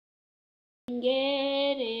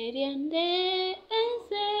ngereriande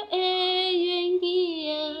ense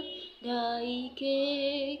eyengia daike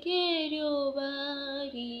kerio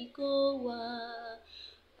barikowa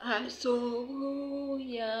asobu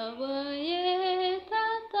yabaye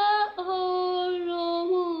tata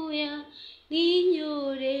oromuya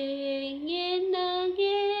ninyore ngena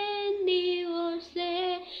ngendi ose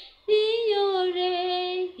ninyore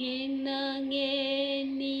ngena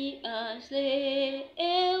ngeni ase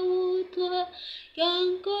eutwa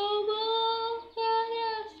kankobo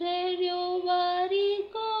kaya serio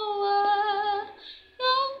barikowa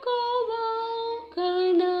kankobo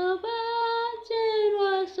kana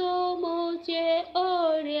bacherwa somoche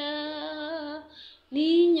oria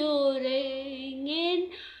ninyore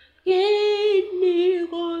ngeni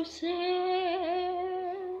ose.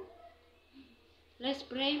 Let's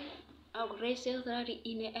pray. Our gracious God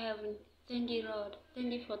in heaven, thank you, Lord.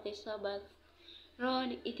 Thank you for the Sabbath.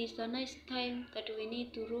 Lord, it is a nice time that we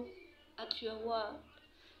need to look at your word.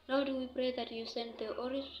 Lord, we pray that you send the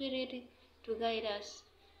Holy Spirit to guide us.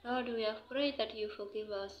 Lord, we have prayed that you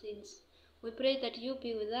forgive our sins. We pray that you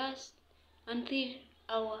be with us until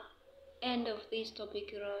our end of this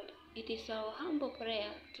topic, Lord. It is our humble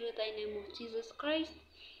prayer through the name of Jesus Christ.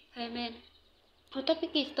 Amen. Our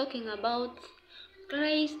topic is talking about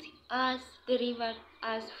Christ has delivered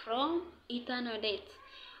us from eternal death.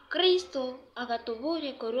 Kristo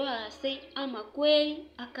agatubure korwa ase ama kweli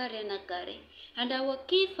akare na kare. And our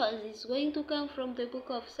key verse is going to come from the book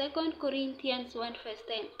of 2 Corinthians 1 verse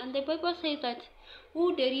 10. And the Bible says that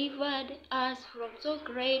who delivered us from so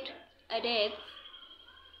great a death,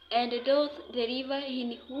 and doth deliver,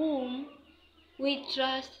 in whom we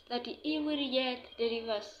trust that he will yet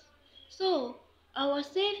deliver us. So our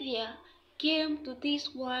Savior came to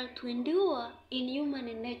this world to endure in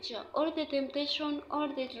human nature all the temptation, all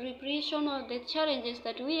the tribulation, all the challenges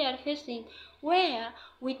that we are facing, where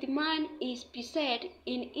with man is beset,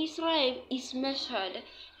 in Israel is measured,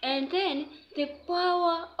 and then the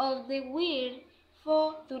power of the will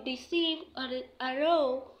for to deceive and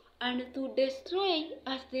allow and to destroy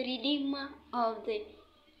as the Redeemer of the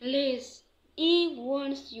race. He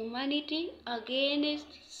warns humanity against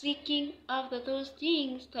seeking after those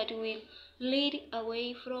things that will lead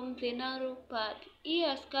away from the narrow path. He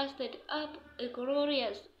has casted up a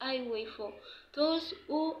glorious highway for those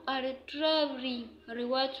who are traveling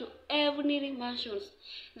reward to heavenly mansions,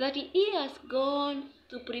 that he has gone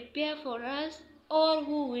to prepare for us, or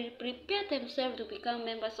who will prepare themselves to become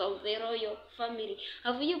members of the royal family.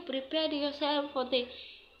 Have you prepared yourself for the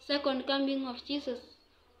second coming of Jesus?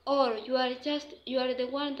 Or you are the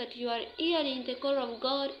one that you are hearing the call of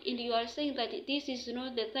God and you are saying that this is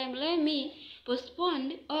not the time, let me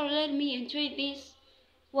postpone or let me enjoy these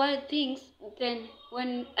world things, then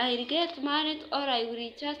when I get married or I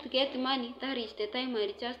will just get money, that is the time I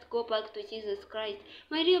will just go back to Jesus Christ.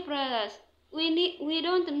 My dear brothers, we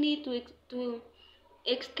don't need to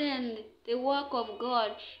extend the work of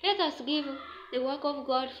God. Let us give the work of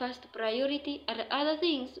God first priority, and other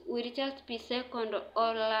things will just be second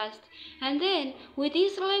or last. And then with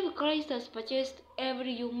his life, Christ has purchased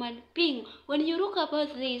every human being. When you look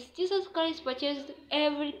about this, Jesus Christ purchased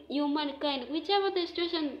every humankind, whichever the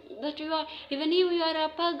situation that you are, even if you are a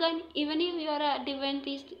pagan, even if you are a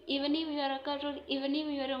Adventist, even if you are a Catholic, even if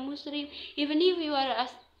you are a Muslim, even if you are a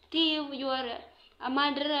thief, you are a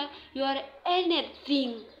murderer, you are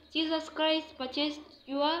anything, Jesus Christ purchased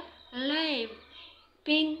your life.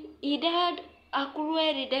 He died a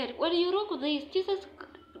cruel death. When you look at this,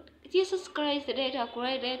 Jesus Christ died a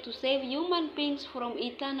cruel death to save human beings from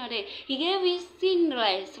eternal death. He gave his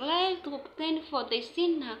sinless life to obtain for the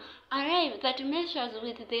sinner a life that measures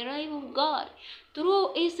with the life of God.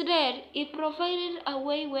 Through his death, he provided a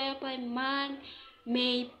way whereby man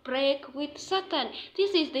may break with Satan.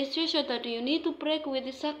 This is the situation that you need to break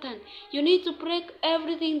with Satan. You need to break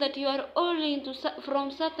everything that you are holding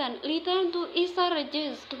from Satan. Return to his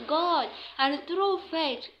allegiance to God, and through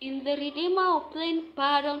faith in the Redeemer obtain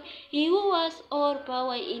pardon. He who has all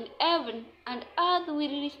power in heaven and earth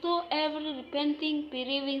will restore every repenting,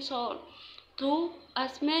 believing soul. To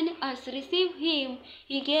as many as receive him,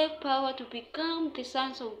 he gave power to become the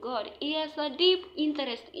sons of God. He has a deep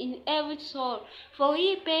interest in every soul, for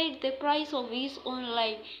he paid the price of his own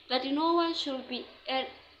life, that no one should be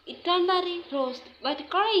eternally lost. But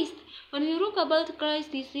Christ, when you look about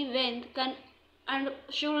Christ, this event can and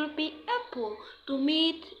should be able to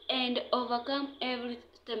meet and overcome every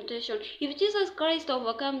temptation. If Jesus Christ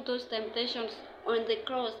overcome those temptations on the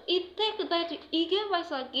cross, it takes that he gave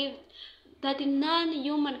us a gift that none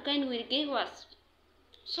humankind will give us.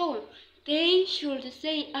 So They should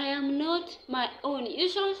say, I am not my own. You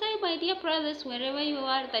shall say, my dear brothers, wherever you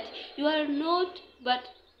are, that you are not, but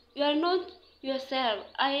you are not yourself.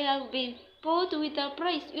 I have been bought with a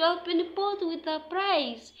price. You have been bought with a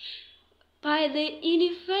price. By the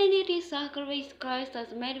infinity sacrifice Christ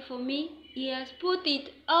has made for me, He has put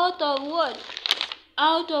it out of what?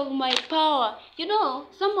 Out of my power. You know,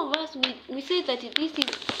 some of us, we say that this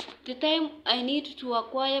is the time I need to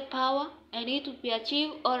acquire power, I need to be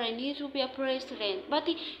achieved, or I need to be a president. But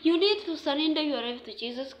you need to surrender your life to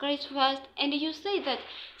Jesus Christ first, and you say that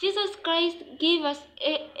Jesus Christ gave us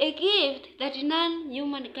a gift that none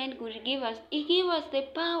humankind could give us. He gave us the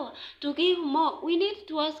power to give more. We need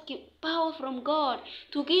to ask power from God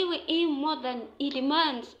to give Him more than He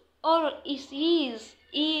demands, or is His.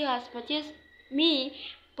 He has purchased me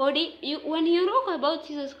body. When you look about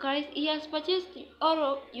Jesus Christ, He has purchased all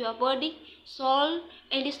of your body, soul,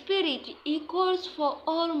 and spirit. He calls for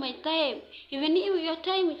all my time. Even if your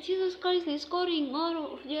time, Jesus Christ is calling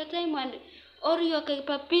all of your time and all your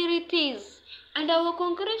capabilities. And our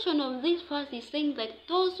conclusion of this verse is saying that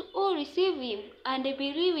those who receive Him and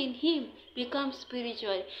believe in Him become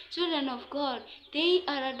spiritual children of God. They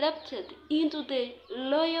are adopted into the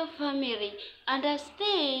royal family, and as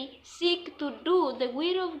they seek to do the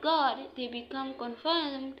will of God, they become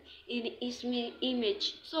confirmed in His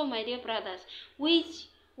image. So, my dear brothers, which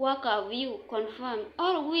work have you confirmed,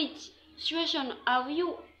 or which situation have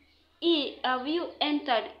you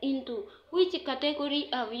entered into? Which category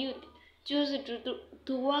have you chosen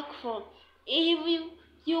to work for? If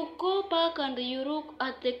you go back and you look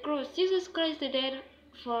at the cross, Jesus Christ died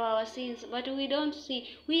for our sins, but we don't see.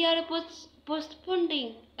 We are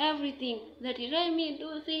postponing everything. That let me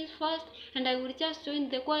do this first, and I will just join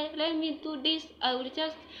the choir. Let me do this. I will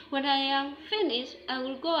just, when I am finished, I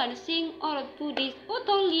will go and sing or do this. Who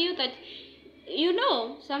told you that? You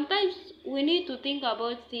know, sometimes we need to think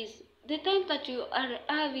about this. The time that you are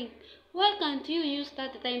having, why can't you use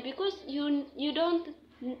that time? Because you don't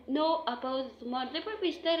know about tomorrow. The Bible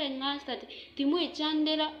is telling us that timui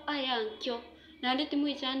chandera ayankyo. Nande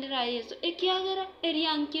timui chandera yeso. Ekiagera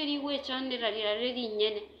eriankyo riwe chandera riraregi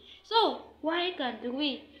nyene. So why can't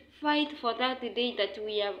we fight for that day that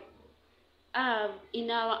we have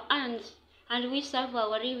in our hands, and we serve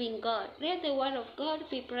our living God? Let the word of God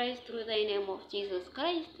be praised through the name of Jesus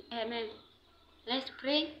Christ. Amen. Let's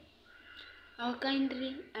pray. Our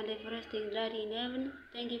kindly and everlasting Daddy in heaven,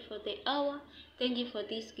 thank you for the hour. Thank you for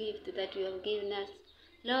this gift that you have given us.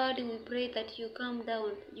 Lord, we pray that you come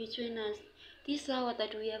down, you join us this hour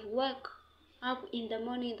that we have worked up in the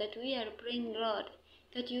morning, that we are praying, Lord,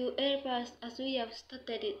 that you help us as we have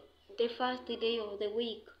started the first day of the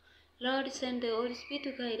week. Lord, send the Holy Spirit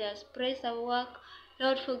to guide us. Praise our work.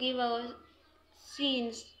 Lord, forgive our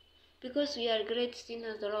sins, because we are great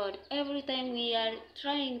sinners, Lord. Every time we are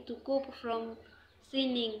trying to cope from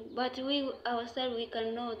sinning, but we ourselves we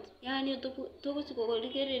cannot. Yani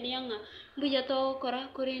tukusikogoligererianga mbuya tokora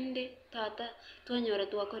kurinde tata twanyora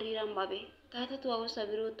twakorira mbabe tata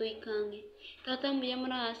twagusabira tuikange tata mbuya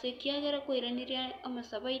murase kiagera kwiraniria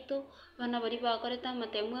amasabaito bana bari bakoreta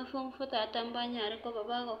amatemwe fomfo tata mbanyare ko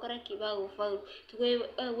babagokora kibagufaulu twe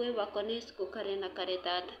we bakones ko kare na kare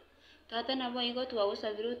tata. Tata na boigo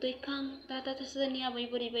twagusabira tuikang tata taseni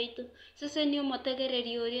abaibori baitu seseni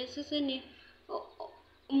omotegereri oria seseni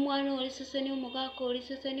umwana uri seseni umugako uri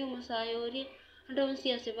seseni umusayo uri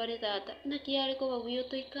ndonsi asebare tata nakiare ko babuyo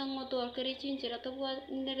tuikang otwakere chinchira tobwa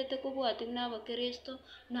nerete kubwati n'abakristo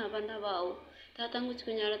n'abana bawo tata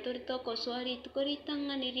ngutsikunyara tori tokoswari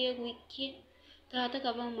tukoritang'anirie gwiki tata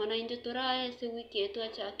kaba mwana inje turaese wiki yetu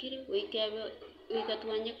achakire wikabe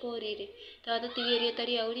wikatwanye korire tata tigerie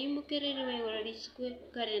tari aurimbukerere wegorariswe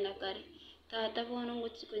kare na kare tata bono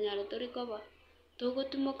ngutsikunyara tori koba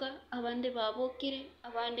tugotumuka abandi babokire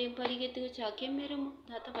abandi mparigete guchaka emirimo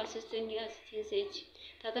tata baseseni asikinsechi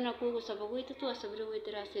tata nakugusaba gwitu twasabire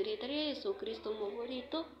gwetera sereta Yesu Kristo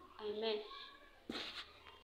muborito. Amen.